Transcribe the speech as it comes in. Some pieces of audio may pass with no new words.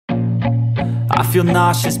I feel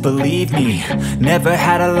nauseous, believe me. Never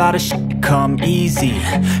had a lot of shit come easy.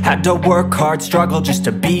 Had to work hard, struggle just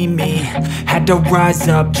to be me. Had to rise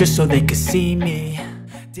up just so they could see me.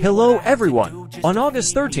 Hello everyone! On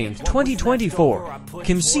August 13th, 2024,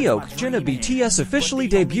 Seok-jin of BTS officially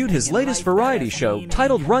debuted his latest variety show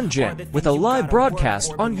titled RUN JIN with a live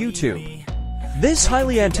broadcast on YouTube. This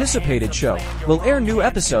highly anticipated show will air new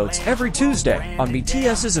episodes every Tuesday on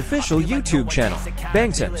BTS's official YouTube channel,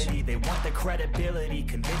 BANGTAN.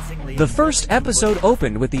 The first episode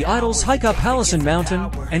opened with the idols hike up Hallasan Mountain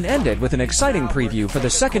and ended with an exciting preview for the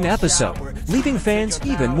second episode, leaving fans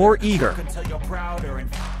even more eager.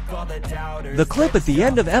 The clip at the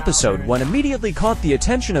end of episode 1 immediately caught the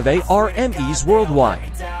attention of ARMYs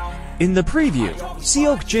worldwide. In the preview,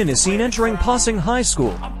 Seok-jin is seen entering Pasing High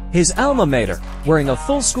School, his alma mater, wearing a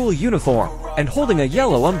full school uniform and holding a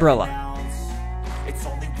yellow umbrella.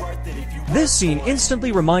 This scene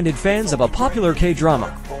instantly reminded fans of a popular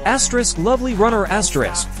K-drama, Lovely Runner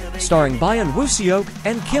 *, starring Byun Woo-seok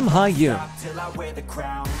and Kim Hae-yoon.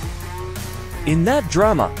 In that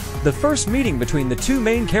drama, the first meeting between the two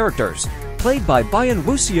main characters, played by Byun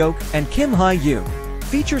Woo-seok and Kim Hae-yoon,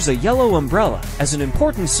 features a yellow umbrella as an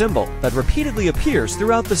important symbol that repeatedly appears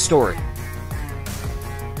throughout the story.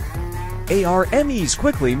 ARMYs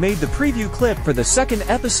quickly made the preview clip for the second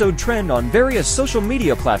episode trend on various social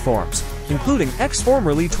media platforms, including X,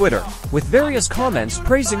 formerly Twitter, with various comments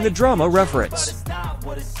praising the drama reference.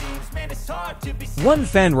 One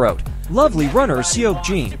fan wrote, "Lovely runner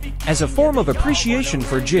Seok-jin," as a form of appreciation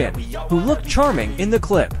for Jin, who looked charming in the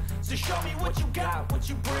clip.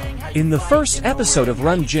 In the first episode of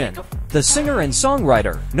RUN JIN, the singer and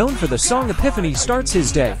songwriter, known for the song Epiphany, starts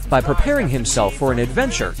his day by preparing himself for an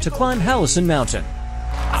adventure to climb Hallasan Mountain.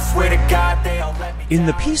 In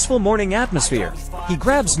the peaceful morning atmosphere, he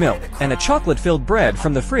grabs milk and a chocolate-filled bread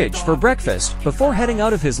from the fridge for breakfast before heading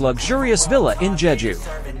out of his luxurious villa in Jeju.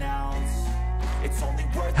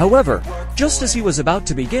 However, just as he was about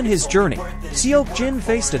to begin his journey, Seok-jin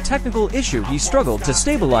faced a technical issue. He struggled to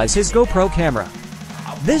stabilize his GoPro camera.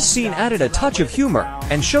 This scene added a touch of humor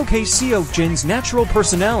and showcased Seok-jin's natural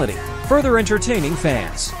personality, further entertaining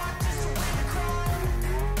fans.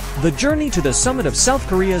 The journey to the summit of South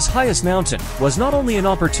Korea's highest mountain was not only an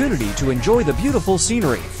opportunity to enjoy the beautiful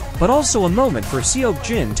scenery, but also a moment for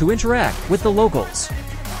Seok-jin to interact with the locals.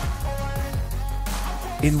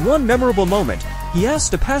 In one memorable moment, he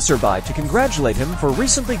asked a passerby to congratulate him for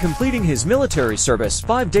recently completing his military service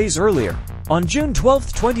 5 days earlier, on June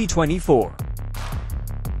 12, 2024.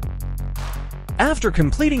 After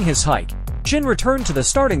completing his hike, Jin returned to the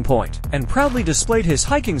starting point and proudly displayed his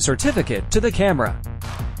hiking certificate to the camera.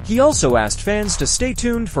 He also asked fans to stay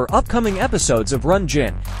tuned for upcoming episodes of RUN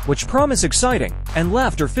JIN, which promise exciting and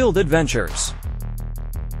laughter-filled adventures.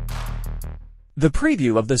 The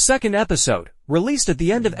preview of the second episode, released at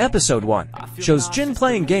the end of episode 1, shows Jin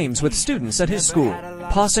playing games with students at his school,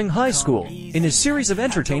 Pasing High School, in a series of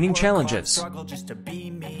entertaining challenges.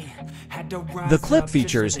 The clip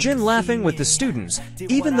features Jin laughing with the students,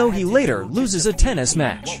 even though he later loses a tennis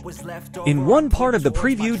match. In one part of the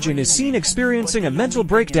preview, Jin is seen experiencing a mental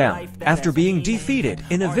breakdown after being defeated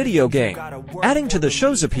in a video game, adding to the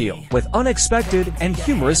show's appeal with unexpected and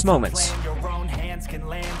humorous moments.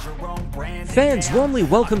 Fans warmly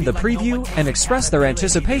welcomed the preview and expressed their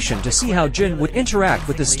anticipation to see how Jin would interact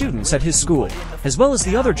with the students at his school, as well as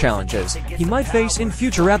the other challenges he might face in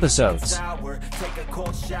future episodes.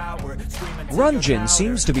 RUN JIN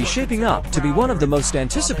seems to be shaping up to be one of the most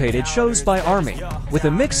anticipated shows by ARMY, with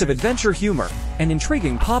a mix of adventure humor and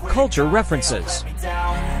intriguing pop culture references.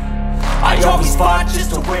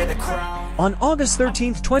 On August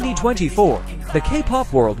 13, 2024, the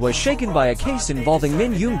K-pop world was shaken by a case involving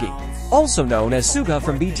Min Yoongi, also known as Suga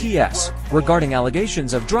from BTS, regarding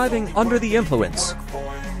allegations of driving under the influence.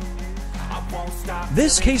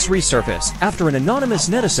 This case resurfaced after an anonymous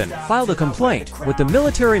netizen filed a complaint with the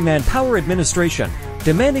Military Manpower Administration,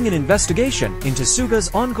 demanding an investigation into Suga's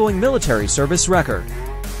ongoing military service record.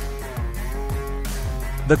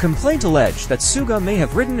 The complaint alleged that Suga may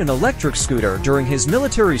have ridden an electric scooter during his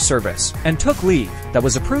military service and took leave that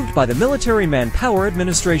was approved by the Military Manpower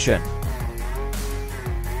Administration.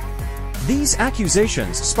 These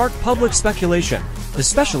accusations sparked public speculation,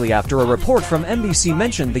 especially after a report from MBC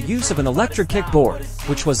mentioned the use of an electric kickboard,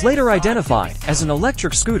 which was later identified as an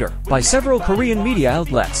electric scooter by several Korean media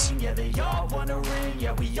outlets.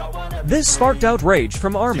 This sparked outrage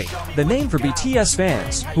from ARMY, the name for BTS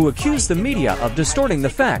fans, who accused the media of distorting the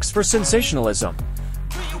facts for sensationalism.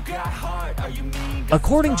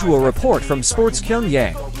 According to a report from Sports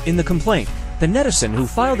Pyongyang, in the complaint, The netizen who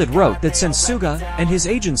filed it wrote that since Suga and his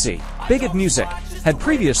agency, Bigot Music, had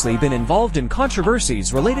previously been involved in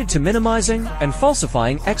controversies related to minimizing and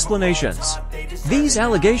falsifying explanations. These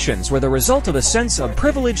allegations were the result of a sense of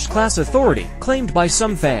privileged class authority claimed by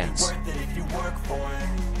some fans.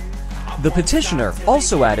 The petitioner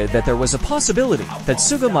also added that there was a possibility that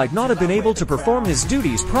Suga might not have been able to perform his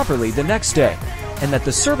duties properly the next day, and that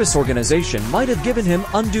the service organization might have given him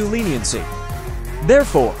undue leniency.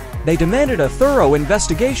 Therefore, they demanded a thorough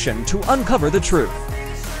investigation to uncover the truth.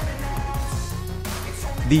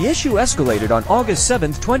 The issue escalated on August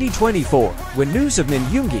 7, 2024, when news of Min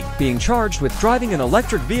Yoongi being charged with driving an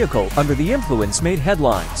electric vehicle under the influence made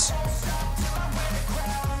headlines.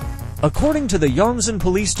 According to the Yongsan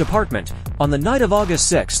Police Department, on the night of August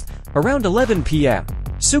 6, around 11 p.m.,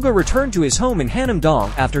 Suga returned to his home in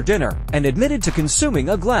Hanam-dong after dinner and admitted to consuming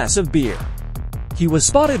a glass of beer. He was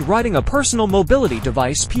spotted riding a personal mobility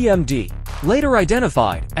device PMD, later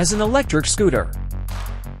identified as an electric scooter.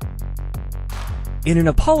 In an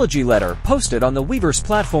apology letter posted on the Weverse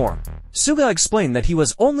platform, Suga explained that he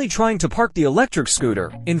was only trying to park the electric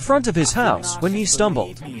scooter in front of his house when he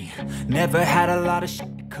stumbled.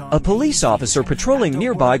 A police officer patrolling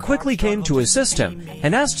nearby quickly came to assist him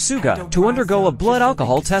and asked Suga to undergo a blood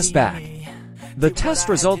alcohol test back. The test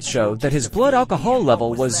results showed that his blood alcohol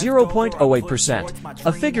level was 0.08%,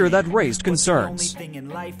 a figure that raised concerns.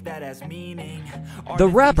 The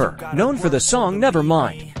rapper, known for the song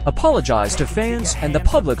Nevermind, apologized to fans and the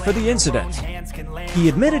public for the incident. He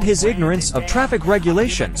admitted his ignorance of traffic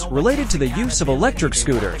regulations related to the use of electric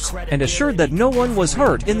scooters and assured that no one was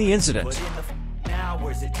hurt in the incident.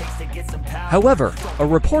 However, a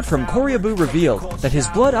report from Koreabu revealed that his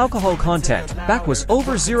blood alcohol content back was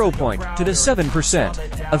over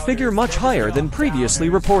 0.27%, a figure much higher than previously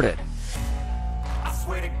reported.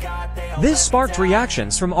 This sparked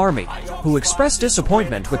reactions from ARMY, who expressed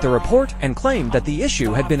disappointment with the report and claimed that the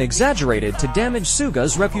issue had been exaggerated to damage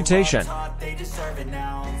Suga's reputation.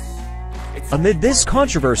 Amid this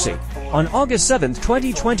controversy, on August 7,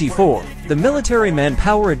 2024, the Military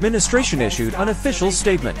Manpower Administration issued an official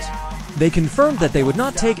statement. They confirmed that they would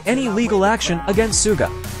not take any legal action against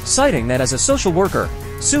Suga, citing that as a social worker,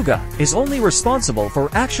 Suga is only responsible for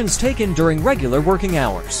actions taken during regular working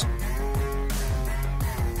hours.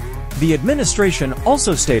 The administration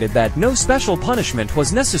also stated that no special punishment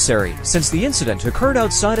was necessary since the incident occurred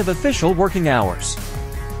outside of official working hours.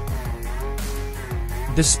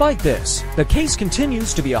 Despite this, the case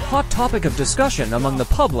continues to be a hot topic of discussion among the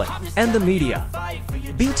public and the media.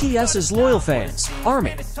 BTS's loyal fans,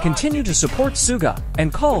 ARMY, continue to support Suga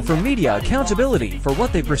and call for media accountability for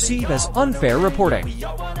what they perceive as unfair reporting.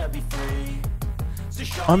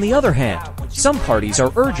 On the other hand, some parties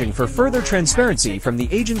are urging for further transparency from the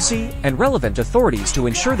agency and relevant authorities to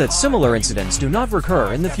ensure that similar incidents do not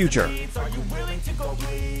recur in the future.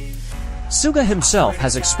 Suga himself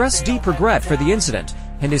has expressed deep regret for the incident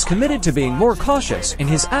and is committed to being more cautious in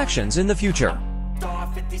his actions in the future.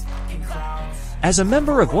 As a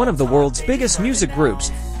member of one of the world's biggest music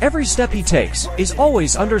groups, every step he takes is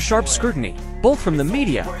always under sharp scrutiny, both from the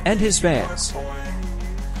media and his fans.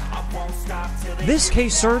 This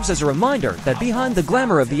case serves as a reminder that behind the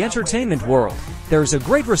glamour of the entertainment world, there is a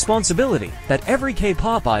great responsibility that every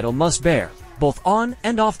K-pop idol must bear, both on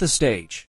and off the stage.